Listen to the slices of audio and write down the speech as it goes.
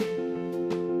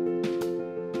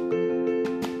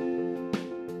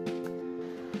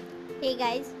Hey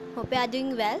guys, hope you are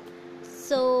doing well.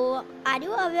 So, are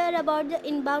you aware about the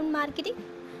inbound marketing?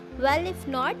 Well, if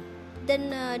not,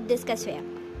 then discuss where.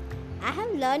 I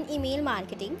have learned email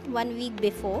marketing 1 week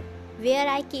before, where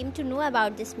I came to know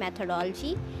about this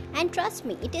methodology, and trust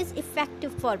me, it is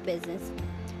effective for business.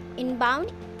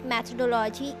 Inbound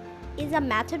methodology is a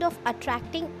method of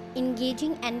attracting,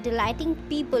 engaging, and delighting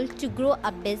people to grow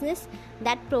a business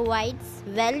that provides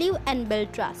value and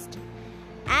build trust.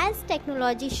 As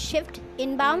technology shifts,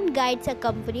 inbound guides a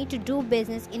company to do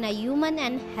business in a human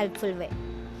and helpful way.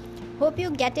 Hope you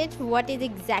get it what is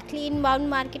exactly inbound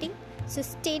marketing. So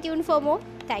stay tuned for more.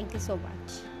 Thank you so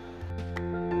much.